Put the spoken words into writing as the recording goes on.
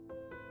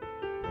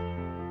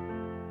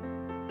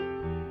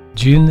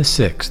June the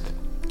 6th.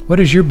 What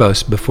is your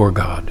boast before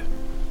God?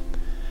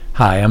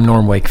 Hi, I'm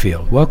Norm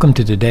Wakefield. Welcome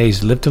to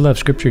today's Live to Love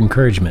Scripture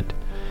Encouragement.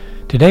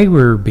 Today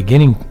we're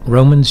beginning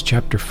Romans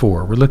chapter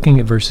 4. We're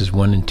looking at verses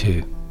 1 and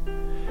 2.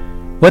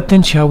 What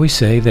then shall we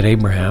say that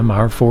Abraham,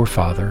 our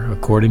forefather,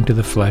 according to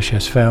the flesh,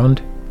 has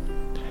found?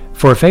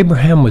 For if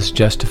Abraham was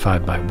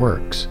justified by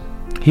works,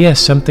 he has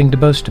something to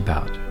boast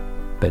about,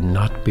 but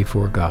not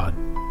before God.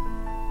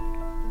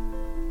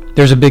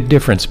 There's a big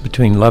difference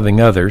between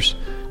loving others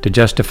to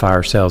justify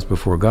ourselves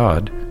before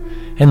God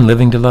and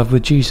living to love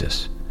with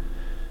Jesus.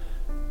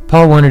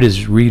 Paul wanted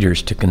his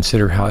readers to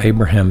consider how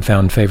Abraham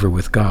found favor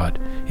with God.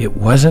 It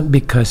wasn't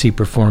because he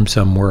performed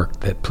some work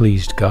that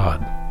pleased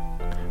God.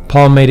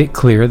 Paul made it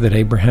clear that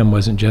Abraham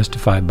wasn't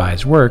justified by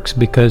his works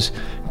because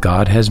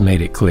God has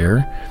made it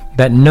clear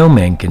that no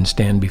man can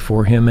stand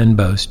before him and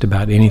boast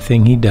about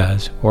anything he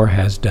does or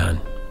has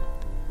done.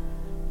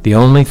 The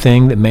only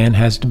thing that man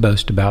has to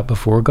boast about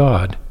before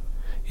God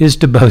is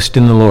to boast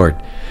in the Lord.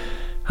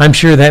 I'm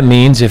sure that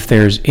means if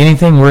there's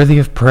anything worthy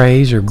of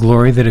praise or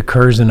glory that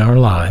occurs in our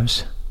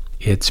lives,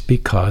 it's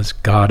because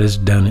God has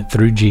done it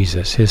through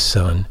Jesus, His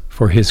Son,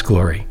 for His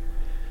glory.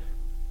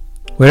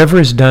 Whatever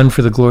is done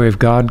for the glory of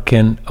God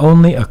can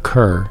only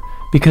occur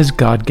because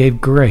God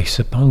gave grace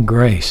upon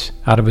grace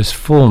out of His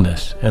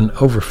fullness and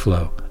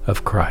overflow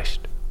of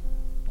Christ.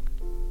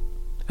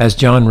 As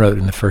John wrote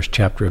in the first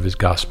chapter of his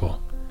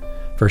Gospel,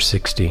 verse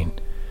 16,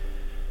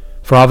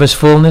 "For of His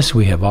fullness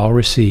we have all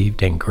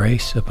received, and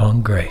grace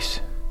upon grace."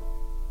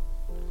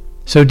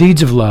 So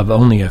deeds of love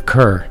only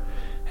occur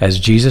as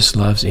Jesus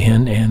loves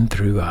in and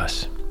through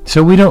us.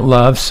 So we don't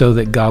love so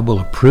that God will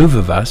approve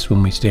of us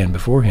when we stand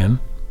before Him.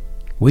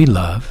 We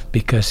love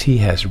because He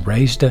has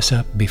raised us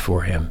up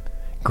before Him,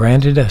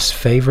 granted us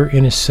favor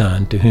in His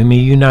Son, to whom He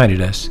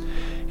united us,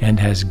 and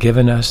has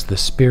given us the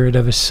Spirit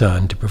of His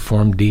Son to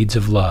perform deeds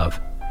of love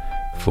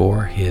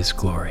for His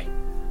glory.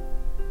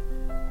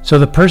 So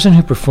the person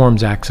who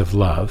performs acts of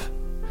love,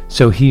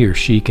 so he or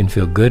she can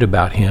feel good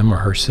about him or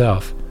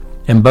herself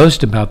and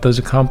boast about those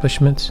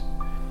accomplishments,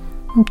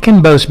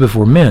 can boast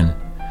before men,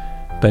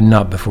 but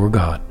not before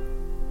God.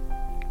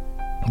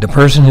 The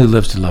person who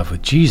lives to love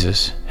with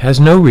Jesus has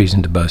no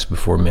reason to boast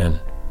before men,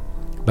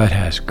 but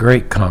has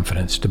great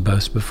confidence to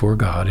boast before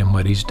God in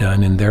what He's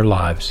done in their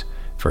lives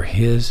for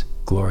His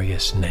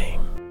glorious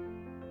name.